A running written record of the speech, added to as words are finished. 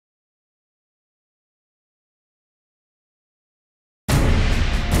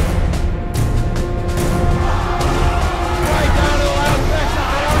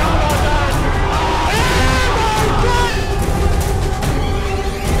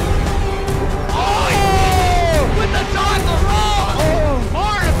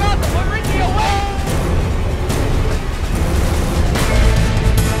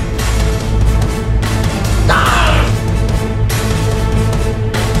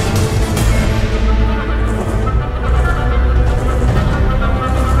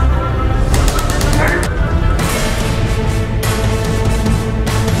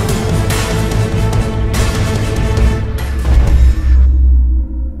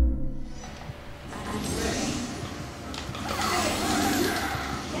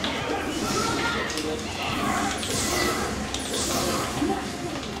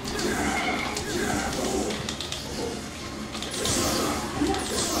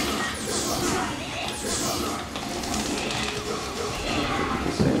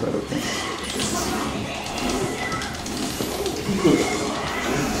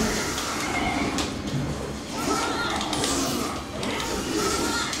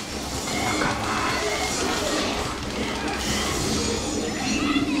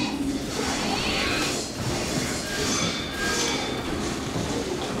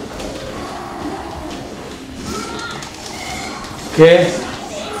Okay. I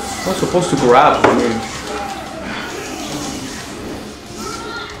was supposed to grab. I mean.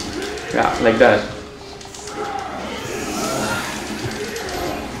 Yeah, like that.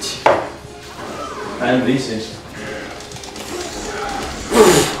 And this is.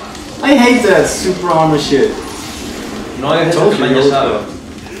 I hate that super armor shit. No hagas eso que me hayas dado.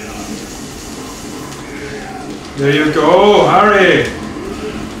 There you go, Harry!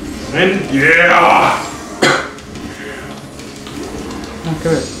 And yeah!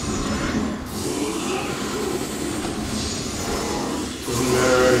 Okay. Doesn't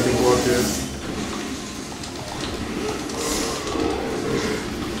matter, anything blocked it.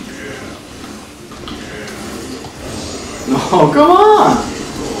 No, come on!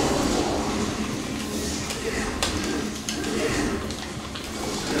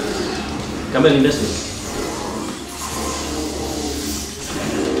 Cambia el imbécil.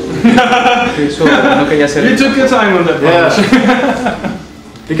 Okay, so no quería hacer. You took your time on that one. Yeah.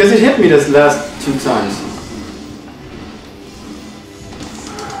 Because it hit me this last 2 times.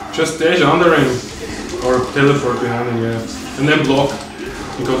 Just dash under him. Or teleport behind him, yeah. And then block.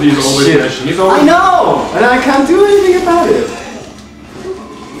 Because he's always Shit. dashing. He's always I know! And I can't do anything about it.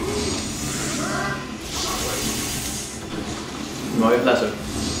 No hay láser.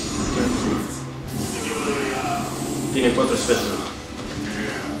 Tiene 4 espesos.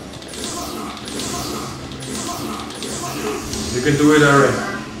 You can do it, Harry.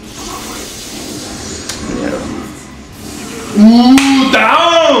 Yeah. Ooh,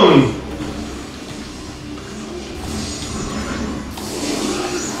 down!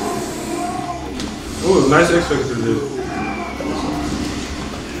 Oh, nice X-Factor there.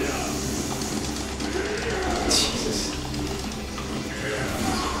 Jesus.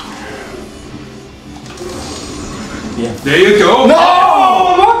 Yeah. There you go! No!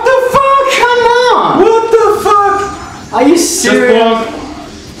 What the fuck? Come on! What the fuck? Are you Just serious? block.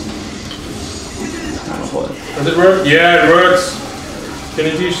 Does it work? Yeah, it works. Can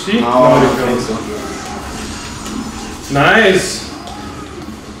you see? No, I it don't think can't. so. Nice!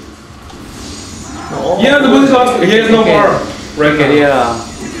 No. Yeah, the boost is up. He has no bar right now. Yeah.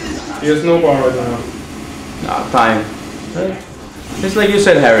 He has no bar right now. No, time. It's like you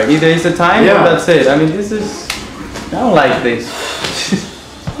said, Harry. Either it's the time Yeah. or that's it. I mean, this is. I don't like this.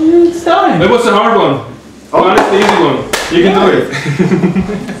 It's time. That was the hard one. Oh. One is the easy one. You can do it.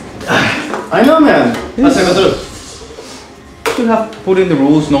 I know, man. Haz el control. You have put in the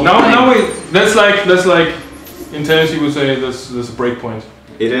rules. No. Now, time. that's like in tennis you would say that's a break point.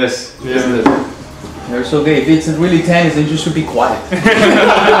 It is, Yeah. isn't it? It's okay. If it's really tennis, then you should be quiet. You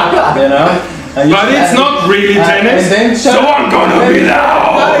know. But it's not really tennis, and then so I'm gonna be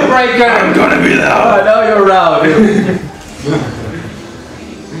loud. Breaker. I'm gonna be loud. Oh, now you're loud.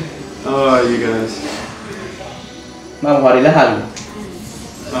 Oh, you guys. Vamos, Ari, déjalo.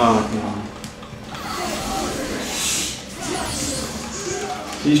 Oh, no.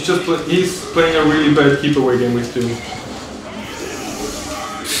 He's playing a really bad keep away game with 2.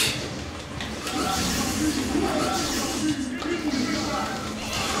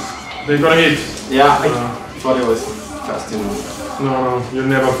 They're gonna hit. Yeah, I thought it was fast enough. No, you're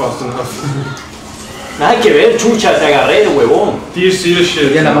never fast enough. Nada que ver, chucha, te agarré, huevón. Do you see the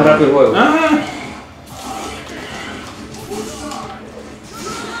shit? Ya la más rápido el juego. Ah.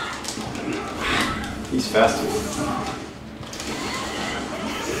 He's faster.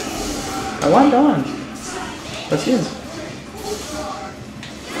 Aguanta. Paciencia.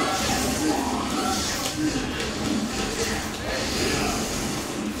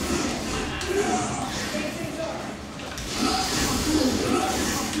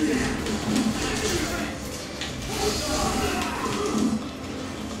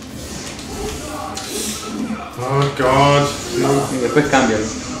 Oh God. Y después cámbialo.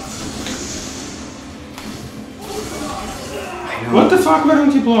 What the fuck? Why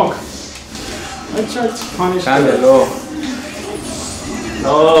don't you block? I tried to punish Cámbialo.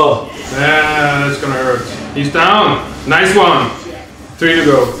 No. Yeah, that's gonna hurt. He's down. Nice one. 3 to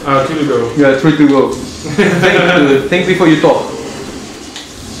go. 2 to go. Yeah, 3 to go. Think before you talk.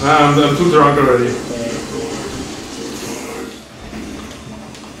 I'm too drunk already.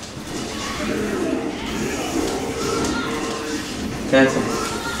 Cancel.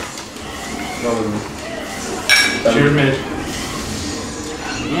 Cheers, mate.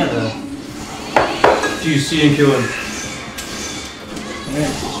 Mierda. Do you see and kill him? Yeah,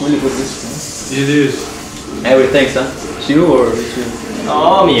 it's really good this. It is. Everything, huh? It's you or it's you?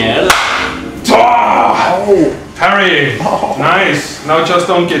 No, mierda. Oh! Harry! Nice! Now just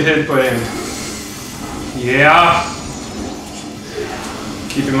don't get hit by him. Yeah!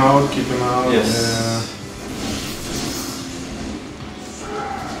 Keep him out, keep him out. Yes. Yeah.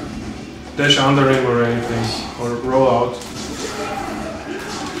 dash under him or anything, or roll out.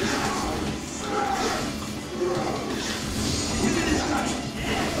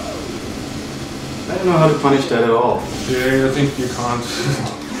 I don't know how to punish that at all. Yeah, I think you can't.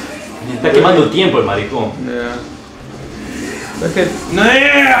 Está quemando el tiempo el maricón. Yeah. Es que,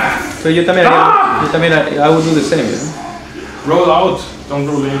 Nah! pero yo también, I would do the same, you know? Roll out, don't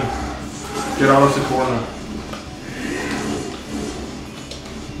roll in. Get out of the corner.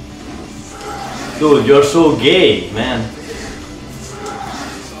 Dude, you're so gay, man.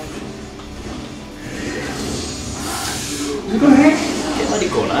 Qué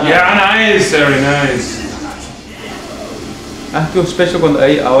maricona. Yeah, nice, very nice. Ah, tu special cuando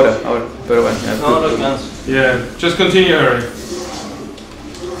ahí, ahora, pero bueno. Ya, No, no alcanzo. Yeah, just continue, Harry.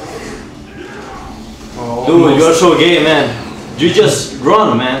 Oh, Dude, almost. you're so gay, man. You just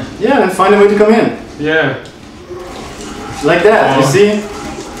run, man. Yeah, then find a way to come in. Yeah. Like that, you Oh. see?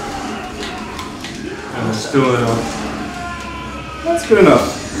 Still enough. That's good enough.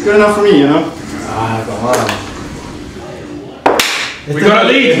 Good enough for me, you know? Ah, come on. We got a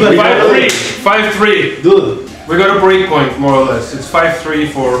lead, 5-3. 5-3. Dude. We got a break point, more or less. It's 5-3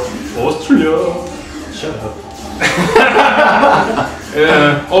 for Austria. Shut up.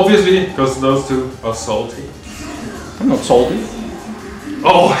 Obviously, because those two are salty. I'm not salty.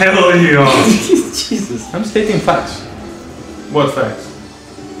 Oh, hell yeah. Jesus. I'm stating facts. What facts?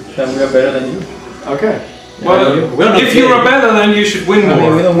 That we are better than you. Okay. Well, we're not if you are better, then you should win I mean, we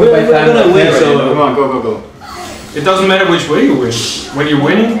more. don't win by We're time. gonna win, never, so- you know? Come on, go. It doesn't matter which way you win. When you're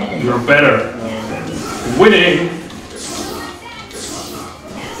winning, you're better. Winning.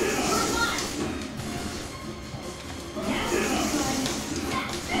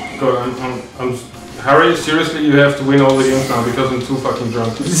 God, I'm Harry, seriously, you have to win all the games now because I'm too fucking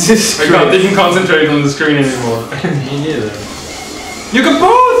drunk. This is I can't even concentrate on the screen anymore. Me neither. You can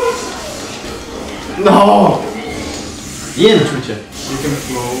both! No! Bien, chucha. You can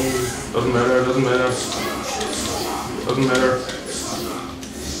doesn't matter. Doesn't matter.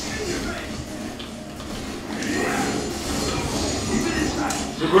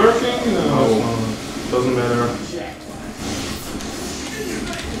 Is it working? No, it's not. Doesn't matter.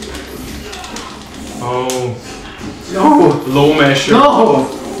 Oh, No! low measure.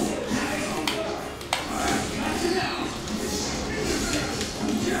 No!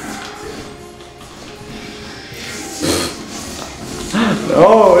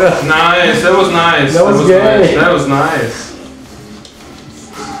 Oh, yeah. Nice, that was nice. That was gay. nice. That was nice.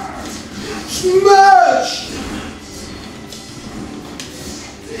 Smash!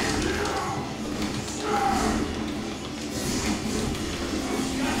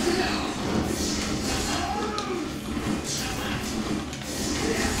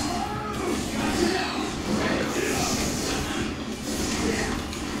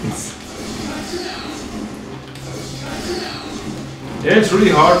 Yeah, it's really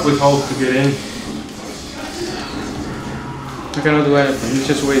hard with Hulk to get in. I cannot do anything, he's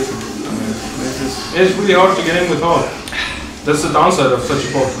just waiting. I mean, this is... It's really hard to get in with Hulk. That's the downside of such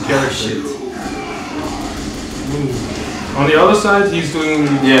a powerful character. Ooh. On the other side, he's doing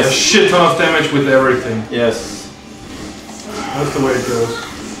Yes. a shit ton of damage with everything. Yes. That's the way it goes.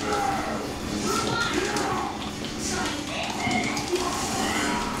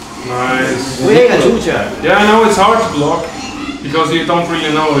 Nice. Juega, chucha. Yeah, I know it's hard to block because you don't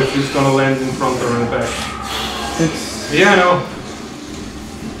really know if he's gonna land in front or in back. It's... Yeah, I know.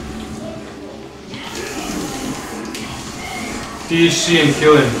 DHC and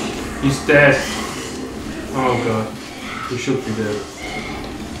kill him. He's dead. Oh god. He should be dead.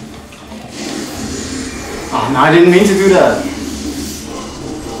 Oh, no, I didn't mean to do that.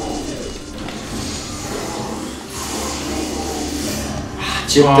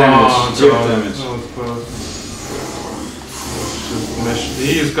 Chip damage. Chip God. damage. That was close. Just mesh.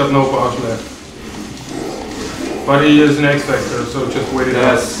 He's got no bars left. But he is an X Factor, so just wait it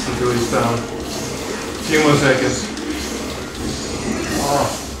out Yes. until he's down. Few more seconds. Oh.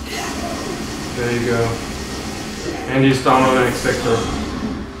 There you go. And he's down on an X Factor.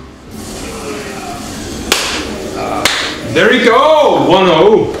 There you go!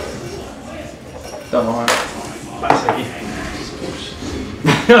 1-0! Come on. Pasa aquí.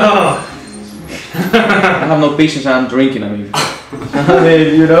 I have no patience and I'm drinking, I mean. I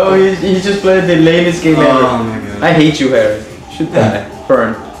mean, you know, he just played the lamest game Oh ever. my god. I hate you, Harry. Should die.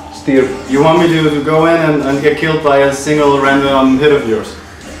 Burn. Steal. You want me to go in and get killed by a single random hit of yours?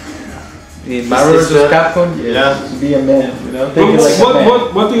 In Marvel Is vs. this, Capcom, yeah. Be a man, you know? Take it like a man.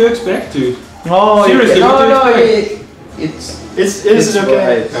 What do you expect, dude? Oh, Seriously, what do you no, expect? It's okay.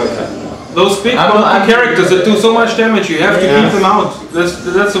 right. Okay. Those big characters that do so much damage, you have to keep them out.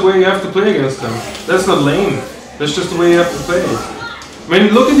 That's the way you have to play against them. That's not lame. That's just the way you have to play. I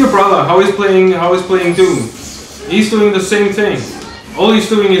mean, look at your brother. How he's playing Doom. He's doing the same thing. All he's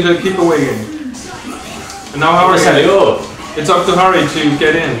doing is a keep away game. And now Harry, it's up to Harry to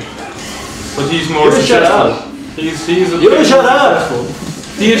get in. But he's more successful. He's a bit successful.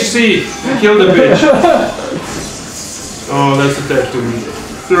 DHC, kill the bitch. Oh, that's a dead Doom.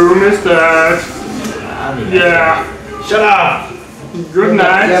 Doom is dead. Yeah. Shut up. Good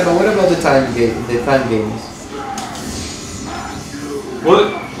night. Yeah, but what about the time games?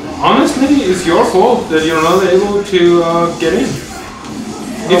 Well, honestly, it's your fault that you're not able to get in.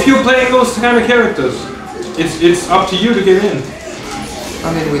 If you're playing those kind of characters, it's up to you to get in.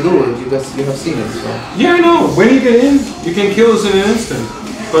 I mean, we do it. You have seen it. So. Yeah, I know. When you get in, you can kill us in an instant.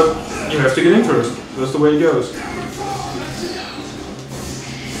 But you have to get in first. That's the way it goes.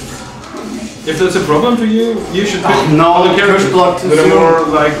 If that's a problem for you, you should pick other characters that are more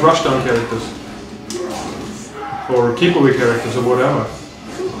like rushdown characters. Or keep away characters or whatever.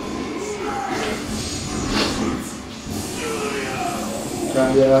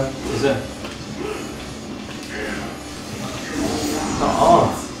 Yeah. Is it? Ja.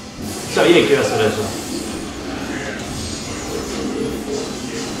 Så gick jag så det så.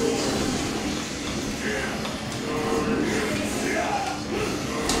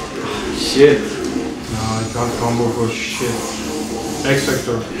 Shit. No, I can't combo for shit.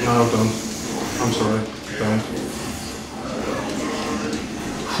 X-Factor. No, don't. I'm sorry. Don't.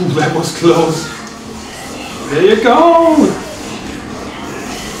 Ooh, that was close. There you go!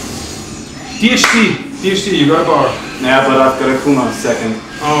 DHT, you got a bar. Yeah, but I've got a Kuma second.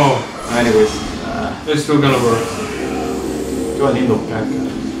 Oh. Anyways. It's still gonna work. Du har Lindo back.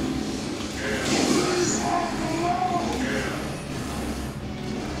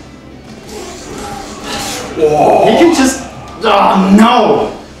 Whoa. He can just... Oh,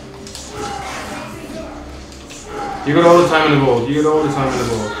 no! You got all the time in the world. You got all the time in the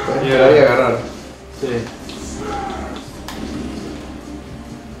world. Yeah. Sí.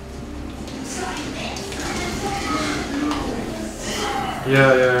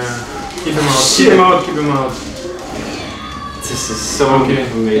 Yeah. Keep him out. Shit. Keep him out. This is so okay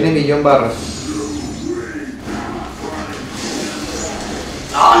for me. Tiene millón barras.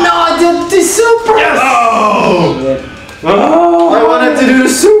 Oh no, I did the super! Yes! Oh! I wanted to do the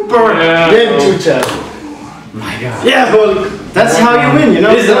super! Yeah. My God. Yeah, well, that's how you win, you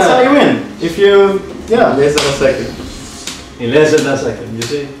know? That's how you win. If you... Yeah. Less than a second. In less than a second, you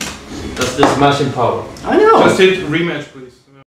see? That's the smashing power. I know. Just hit rematch, please.